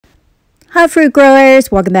Hi fruit growers,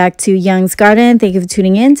 welcome back to Young's Garden. Thank you for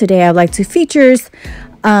tuning in. Today I'd like to feature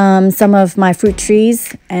some of my fruit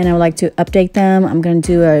trees and I would like to update them. I'm going to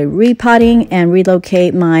do a repotting and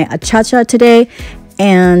relocate my Achacha today,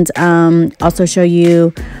 and also show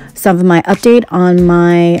you some of my update on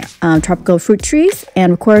my tropical fruit trees.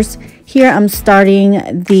 And of course here I'm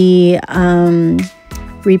starting the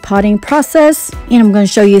repotting process, and I'm going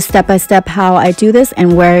to show you step by step how I do this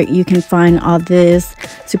and where you can find all these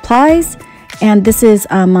supplies. And this is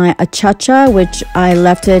my Achacha, which I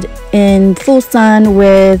left it in full sun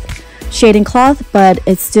with shading cloth, but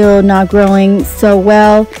it's still not growing so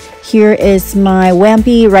well. Here is my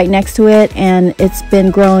Wampy right next to it, and it's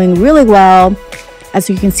been growing really well.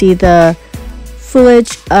 As you can see, the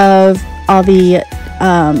foliage of all the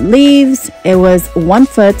leaves, it was 1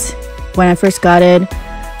 foot when I first got it,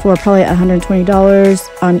 for probably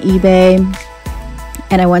 $120 on eBay,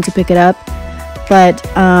 and I went to pick it up. But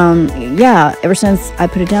yeah, ever since I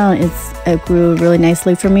put it down, it grew really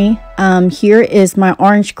nicely for me. Here is my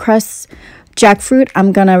orange crust jackfruit.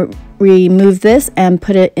 I'm gonna remove this and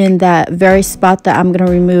put it in that very spot that I'm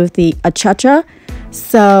gonna remove the Achacha.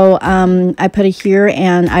 So I put it here,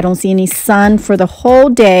 and I don't see any sun for the whole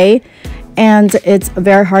day. And it's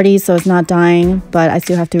very hardy, so it's not dying, but I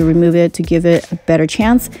still have to remove it to give it a better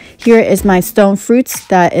chance. Here is my stone fruits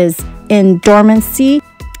that is in dormancy.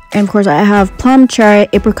 And of course I have plum, cherry,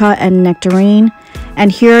 apricot, and nectarine. And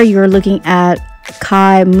here you're looking at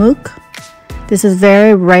Kai Mook. This is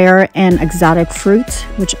very rare and exotic fruit,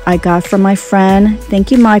 which I got from my friend.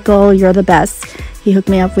 Thank you, Michael, you're the best. He hooked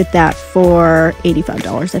me up with that for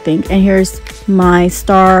 $85, I think. And here's my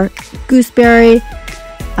star gooseberry.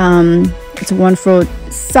 It's a wonderful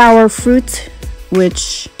sour fruit,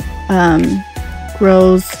 which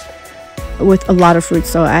grows with a lot of fruit,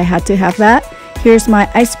 so I had to have that. Here's my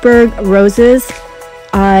iceberg roses.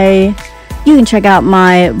 You can check out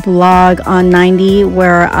my blog on 90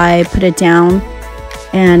 where I put it down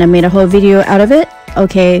and I made a whole video out of it.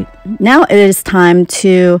 Okay, now it is time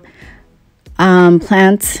to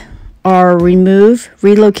plant or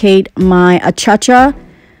relocate my Achacha,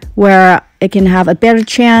 where it can have a better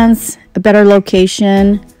chance, a better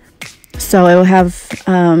location, so it will have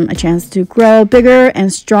a chance to grow bigger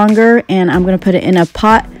and stronger. And I'm going to put it in a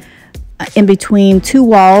pot in between two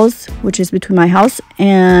walls, which is between my house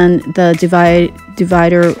and the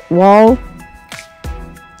divider wall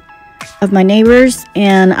of my neighbors.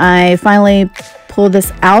 And I finally pulled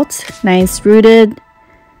this out, nice rooted.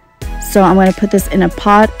 So I'm going to put this in a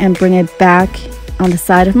pot and bring it back on the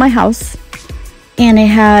side of my house. And it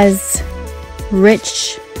has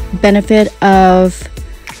rich benefit of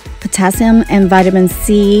potassium and vitamin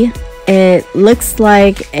C. It looks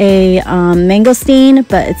like a mangosteen,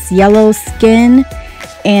 but it's yellow skin,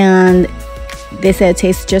 and they say it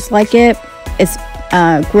tastes just like it. It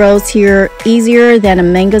grows here easier than a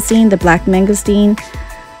mangosteen, the black mangosteen.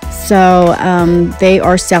 So they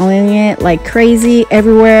are selling it like crazy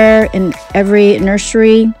everywhere, in every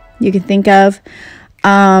nursery you can think of.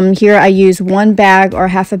 Here I use 1 bag or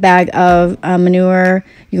half a bag of manure.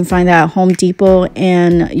 You can find that at Home Depot,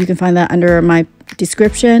 and you can find that under my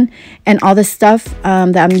description. And all the stuff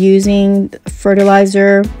that I'm using,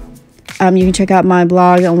 fertilizer, you can check out my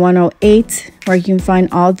blog on 108 where you can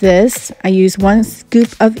find all this. I use 1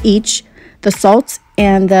 scoop of each, the salt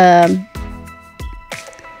and the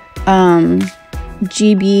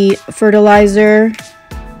GB fertilizer,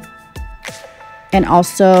 and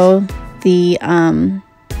also the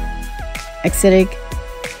acidic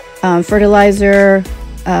fertilizer,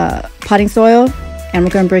 potting soil. And we're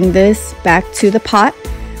going to bring this back to the pot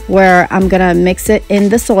where I'm going to mix it in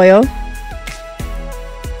the soil,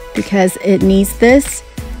 because it needs this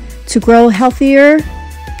to grow healthier.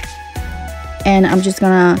 And I'm just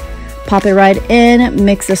going to pop it right in,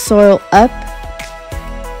 mix the soil up.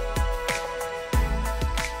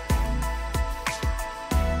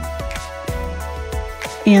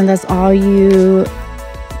 And that's all you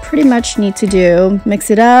pretty much need to do. Mix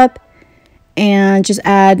it up and just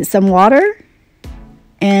add some water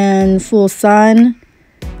and full sun.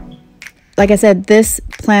 Like I said, this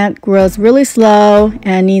plant grows really slow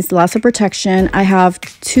and needs lots of protection. I have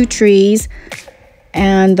 2 trees,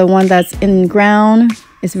 and the one that's in ground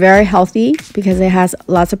is very healthy because it has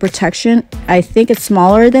lots of protection. I think it's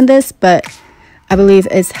smaller than this, but I believe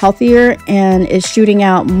it's healthier and is shooting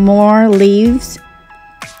out more leaves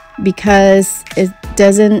because it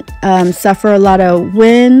doesn't suffer a lot of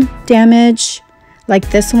wind damage like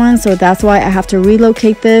this one. So that's why I have to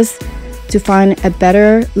relocate this to find a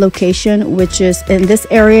better location, which is in this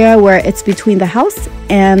area where it's between the house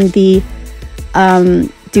and the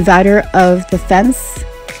divider of the fence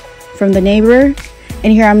from the neighbor.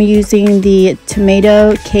 And here I'm using the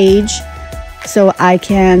tomato cage so I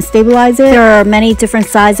can stabilize it. There are many different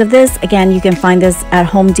sizes of this. Again, you can find this at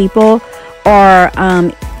Home Depot or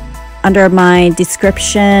under my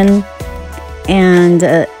description, and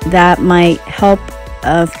that might help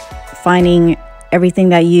of finding everything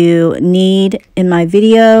that you need in my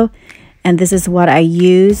video. And this is what I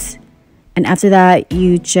use. And after that,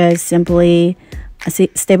 you just simply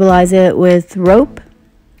stabilize it with rope.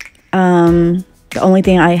 The only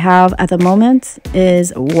thing I have at the moment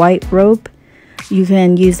is white rope. You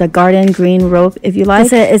can use a garden green rope if you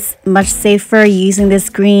like. It's much safer using this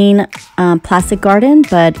green plastic garden,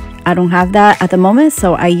 but I don't have that at the moment,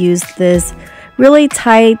 so I use this really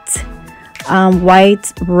tight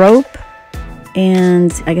white rope.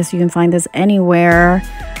 And I guess you can find this anywhere,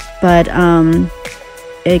 but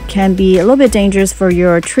it can be a little bit dangerous for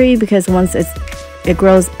your tree because once it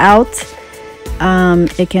grows out,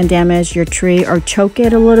 it can damage your tree or choke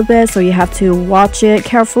it a little bit, so you have to watch it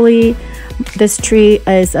carefully. This tree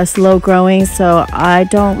is a slow growing, so I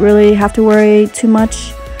don't really have to worry too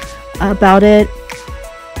much about it.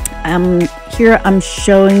 Here I'm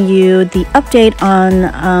showing you the update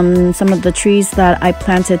on some of the trees that I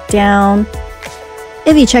planted down.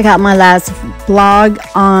 If you check out my last blog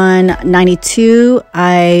on 92,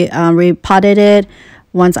 I repotted it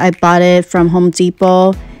once I bought it from Home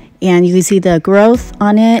Depot, and you can see the growth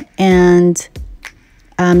on it. And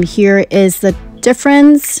here is the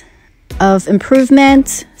difference of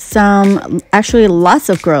improvement. Actually lots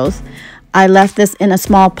of growth. I left this in a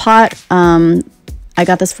small pot. I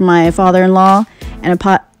got this from my father-in-law, and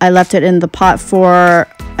I left it in the pot for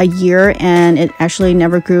a year, and it actually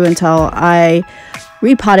never grew until I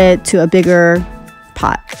repotted to a bigger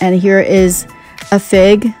pot. And here is a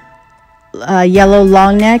fig, yellow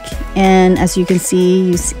long neck, and as you can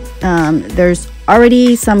see, there's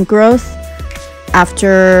already some growth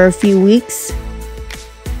after a few weeks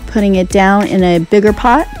putting it down in a bigger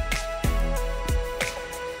pot.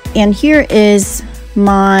 And here is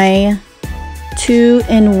my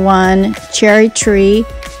 2-in-1 cherry tree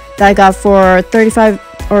that I got for $35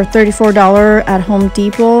 or $34 at Home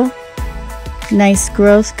Depot. Nice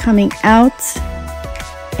growth coming out.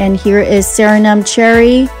 And here is Serenum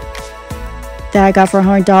cherry that I got for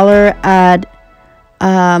 $100 at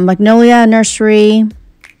Magnolia Nursery.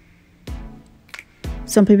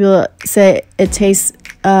 Some people say it tastes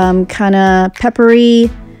kind of peppery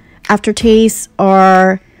aftertaste,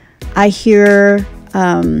 or I hear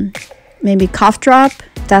maybe cough drop.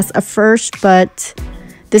 That's a first, but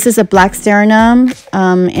this is a black Serenum,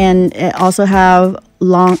 and it also have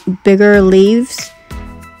bigger leaves.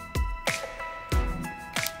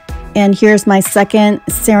 And here's my second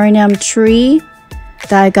Serenum tree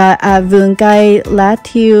that I got at Vungai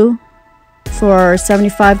Latu for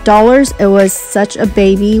 $75. It was such a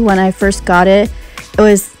baby when I first got it. It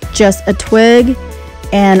was just a twig,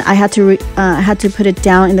 and I had to put it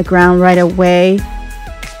down in the ground right away.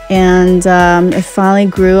 And it finally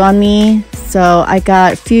grew on me, so I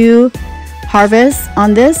got a few harvests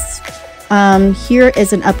on this. Here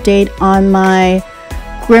is an update on my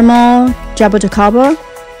Grimmel Jaboticaba.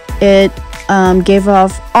 It gave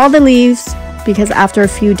off all the leaves because after a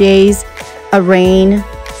few days of rain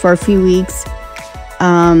for a few weeks,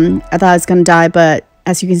 I thought it was gonna die, but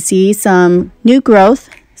as you can see, some new growth,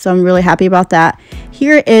 so I'm really happy about that.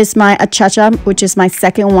 Here is my Achacha, which is my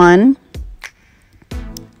second one,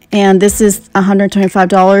 and this is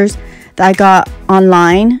 $125 that I got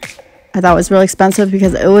online. I thought it was really expensive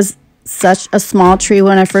because it was such a small tree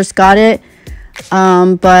when I first got it,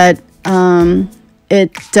 but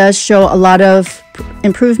it does show a lot of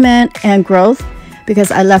improvement and growth because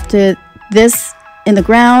I left this in the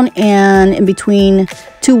ground and in between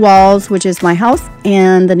two walls, which is my house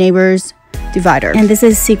and the neighbor's divider. And this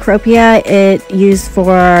is Cecropia. It used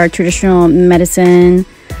for traditional medicine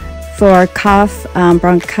for cough,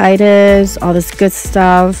 bronchitis, all this good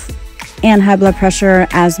stuff, and high blood pressure,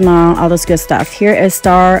 asthma, all this good stuff. Here is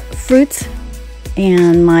star fruit,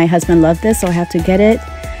 and my husband loved this, so I have to get it.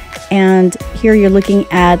 And here you're looking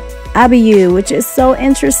at Abiyu, which is so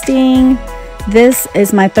interesting. This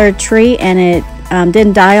is my third tree, and it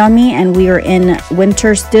didn't die on me, and we are in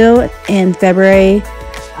winter still in February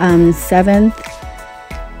 7th.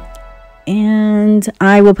 And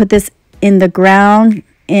I will put this in the ground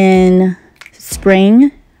in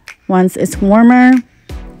spring once it's warmer.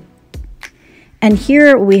 And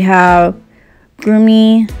here we have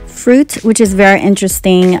Grumi fruit, which is very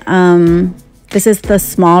interesting. This is the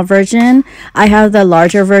small version. I have the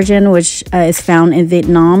larger version, which is found in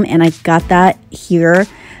Vietnam, and I got that here.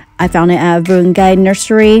 I found it at Vungai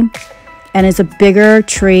Nursery. and it's a bigger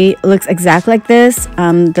tree. It looks exactly like this.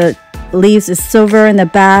 The leaves is silver in the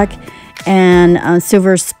back and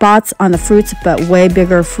silver spots on the fruits, but way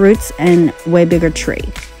bigger fruits and way bigger tree.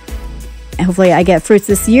 And hopefully I get fruits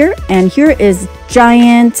this year. And here is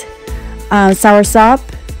giant soursop.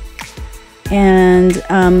 And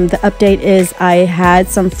the update is I had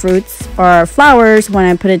some fruits or flowers when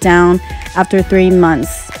I put it down after 3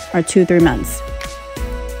 months or 2-3 months.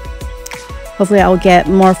 Hopefully I will get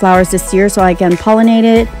more flowers this year so I can pollinate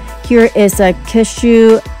it. Here is a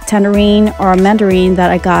cashew tangerine or mandarin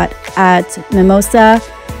that I got at Mimosa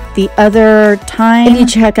the other time. If you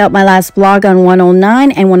check out my last vlog on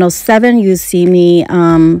 109 and 107, you see me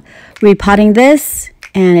repotting this,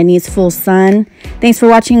 and it needs full sun. Thanks for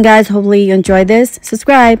watching, guys. Hopefully you enjoyed this.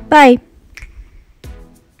 Subscribe. Bye.